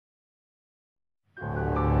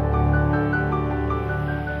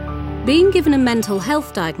Being given a mental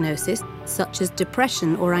health diagnosis, such as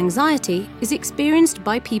depression or anxiety, is experienced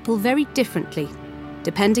by people very differently,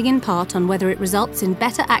 depending in part on whether it results in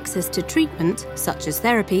better access to treatment, such as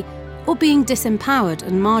therapy, or being disempowered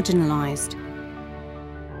and marginalised.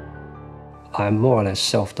 I'm more or less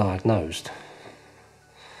self-diagnosed.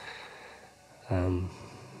 And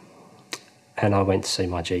I went to see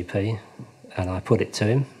my GP and I put it to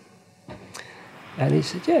him. And he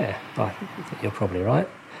said, yeah, I think you're probably right.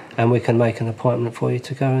 And we can make an appointment for you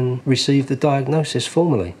to go and receive the diagnosis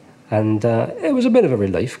formally. And it was a bit of a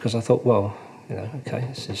relief because I thought, well, you know, okay,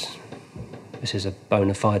 this is a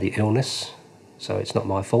bona fide illness, so it's not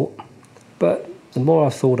my fault. But the more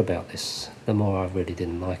I've thought about this, the more I really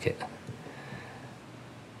didn't like it.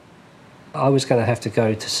 I was going to have to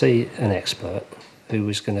go to see an expert who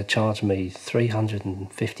was going to charge me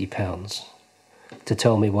 £350 to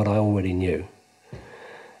tell me what I already knew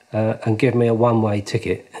and give me a one-way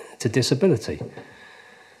ticket to disability.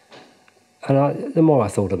 And the more I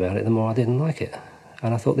thought about it, the more I didn't like it.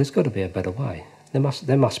 And I thought, there's got to be a better way. There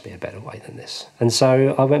must be a better way than this. And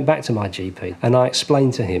so I went back to my GP and I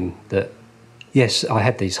explained to him that, yes, I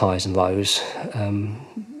had these highs and lows,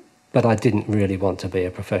 but I didn't really want to be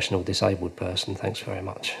a professional disabled person, thanks very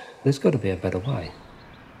much. There's got to be a better way.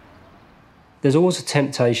 There's always a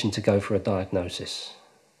temptation to go for a diagnosis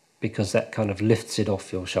because that kind of lifts it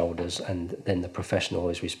off your shoulders and then the professional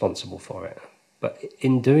is responsible for it. But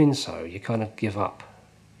in doing so, you kind of give up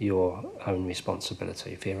your own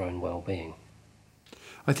responsibility for your own well-being.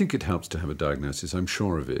 I think it helps to have a diagnosis, I'm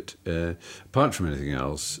sure of it. Apart from anything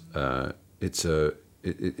else,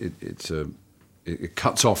 it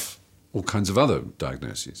cuts off all kinds of other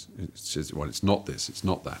diagnoses. It says, well, it's not this, it's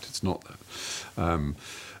not that, it's not that.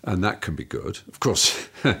 And that can be good. Of course,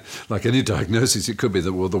 like any diagnosis, it could be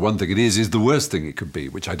that, well, the one thing it is the worst thing it could be,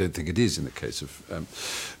 which I don't think it is in the case of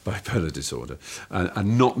bipolar disorder.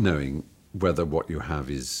 And not knowing whether what you have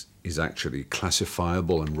is actually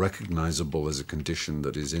classifiable and recognisable as a condition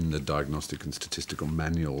that is in the Diagnostic and Statistical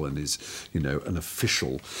Manual and is, you know, an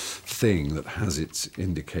official thing that has its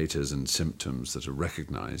indicators and symptoms that are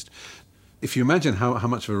recognised. If you imagine how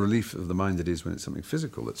much of a relief of the mind it is when it's something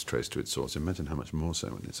physical that's traced to its source, imagine how much more so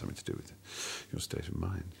when it's something to do with your state of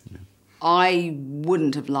mind. You know. I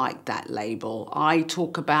wouldn't have liked that label. I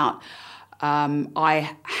talk about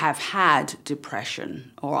I have had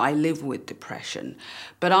depression, or I live with depression,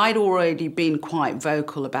 but I'd already been quite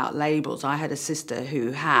vocal about labels. I had a sister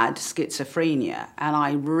who had schizophrenia, and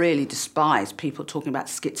I really despise people talking about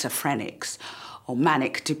schizophrenics or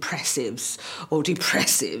manic depressives or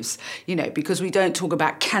depressives, you know, because we don't talk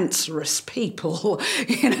about cancerous people,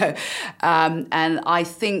 you know. And I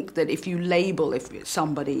think that if you label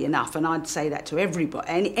somebody enough, and I'd say that to everybody,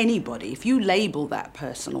 anybody, if you label that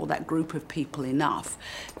person or that group of people enough,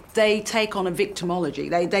 they take on a victimology.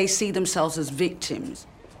 They see themselves as victims.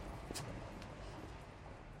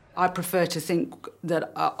 I prefer to think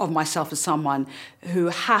that of myself as someone who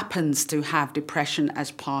happens to have depression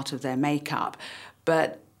as part of their makeup,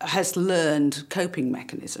 but has learned coping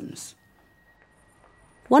mechanisms.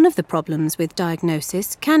 One of the problems with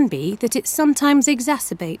diagnosis can be that it sometimes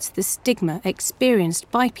exacerbates the stigma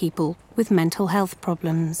experienced by people with mental health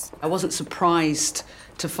problems. I wasn't surprised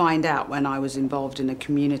to find out when I was involved in a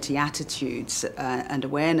community attitudes and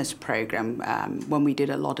awareness programme, when we did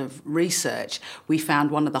a lot of research, we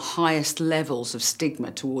found one of the highest levels of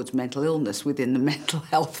stigma towards mental illness within the mental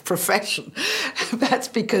health profession. That's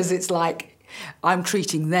because it's like, I'm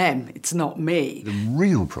treating them, it's not me. The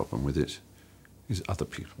real problem with it is other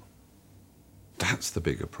people. That's the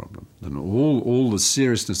bigger problem. And all the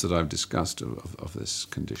seriousness that I've discussed of this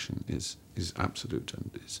condition is absolute and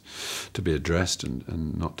is to be addressed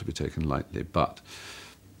and not to be taken lightly. But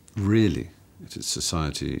really, it is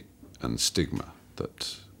society and stigma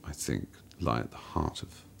that I think lie at the heart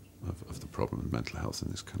of the problem of mental health in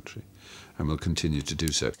this country, and will continue to do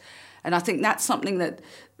so. And I think that's something that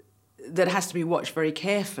has to be watched very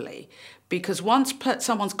carefully, because once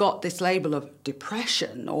someone's got this label of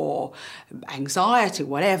depression or anxiety,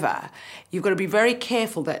 whatever, you've got to be very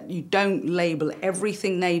careful that you don't label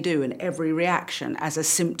everything they do and every reaction as a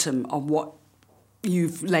symptom of what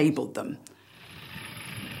you've labelled them.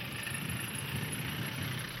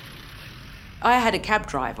 I had a cab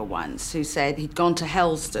driver once who said he'd gone to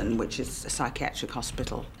Helston, which is a psychiatric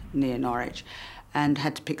hospital near Norwich, and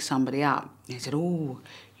had to pick somebody up. He said, oh,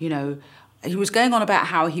 you know, he was going on about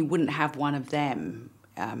how he wouldn't have one of them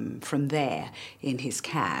from there in his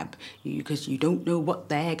cab, because you don't know what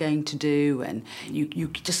they're going to do, and you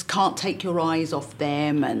just can't take your eyes off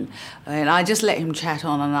them. And I just let him chat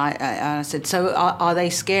on, and I said, so are they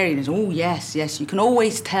scary? And he said, oh, yes, you can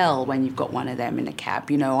always tell when you've got one of them in a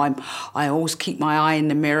cab. You know, I always keep my eye in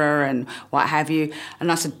the mirror and what have you.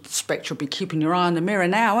 And I said, expect you'll be keeping your eye on the mirror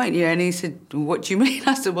now, won't you? And he said, what do you mean?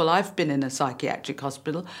 I said, well, I've been in a psychiatric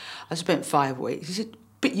hospital. I spent 5 weeks. He said,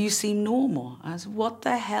 but you seem normal. I said, what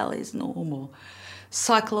the hell is normal?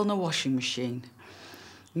 Cycle on a washing machine.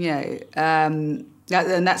 You know, and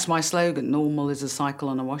that's my slogan, normal is a cycle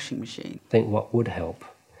on a washing machine. I think what would help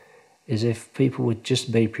is if people would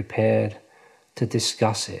just be prepared to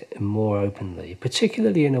discuss it more openly,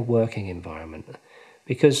 particularly in a working environment.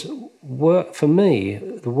 Because for me,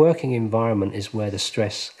 the working environment is where the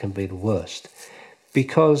stress can be the worst.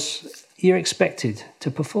 Because you're expected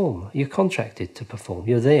to perform, you're contracted to perform,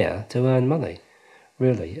 you're there to earn money,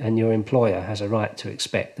 really, and your employer has a right to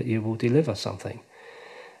expect that you will deliver something.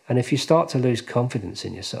 And if you start to lose confidence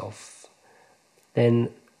in yourself, then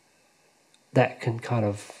that can kind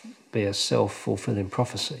of be a self-fulfilling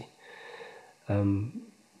prophecy.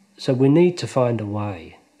 So we need to find a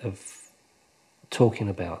way of talking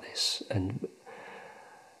about this and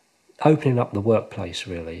opening up the workplace,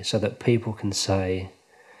 really, so that people can say,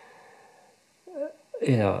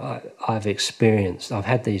 you know, I've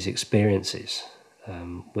had these experiences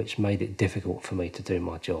which made it difficult for me to do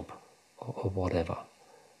my job or whatever.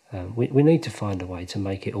 We need to find a way to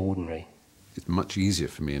make it ordinary. It's much easier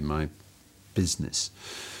for me in my business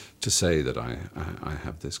to say that I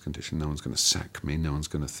have this condition. No one's going to sack me. No one's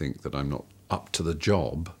going to think that I'm not up to the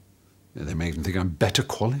job. They may even think I'm better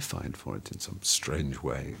qualified for it in some strange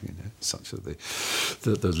way, you know, such as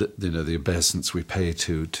the obeisance we pay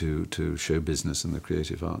to show business and the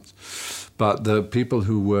creative arts. But the people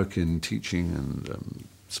who work in teaching and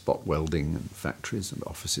spot welding and factories and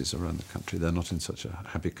offices around the country, they're not in such a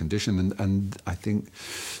happy condition. And I think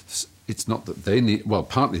it's not that they need, well,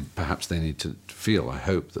 partly perhaps they need to feel, I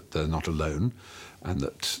hope, that they're not alone and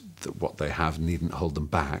that what they have needn't hold them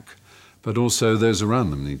back. But also those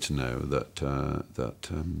around them need to know that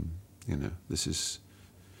you know, this is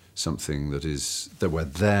something that where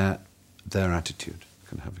their attitude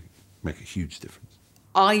can make a huge difference.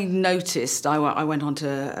 I noticed, I went onto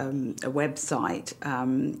a website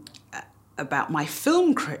about my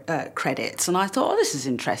film credits, and I thought, oh, this is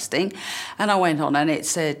interesting. And I went on, and it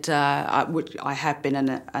said, which I have been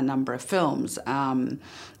in a number of films,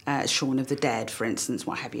 Shaun of the Dead, for instance,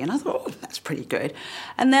 what have you. And I thought, oh, that's pretty good.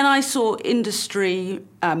 And then I saw industry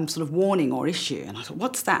sort of warning or issue, and I thought,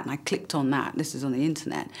 what's that? And I clicked on that. This is on the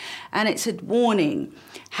internet. And it said, warning,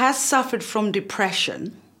 has suffered from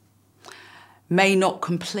depression, may not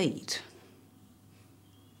complete.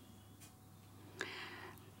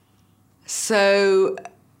 So,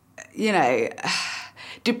 you know,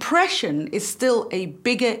 depression is still a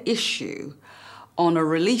bigger issue on a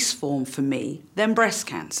release form for me than breast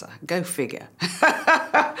cancer. Go figure.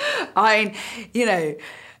 I mean, you know,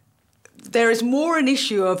 there is more an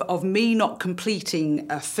issue of me not completing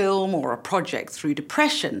a film or a project through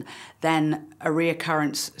depression than a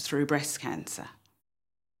reoccurrence through breast cancer.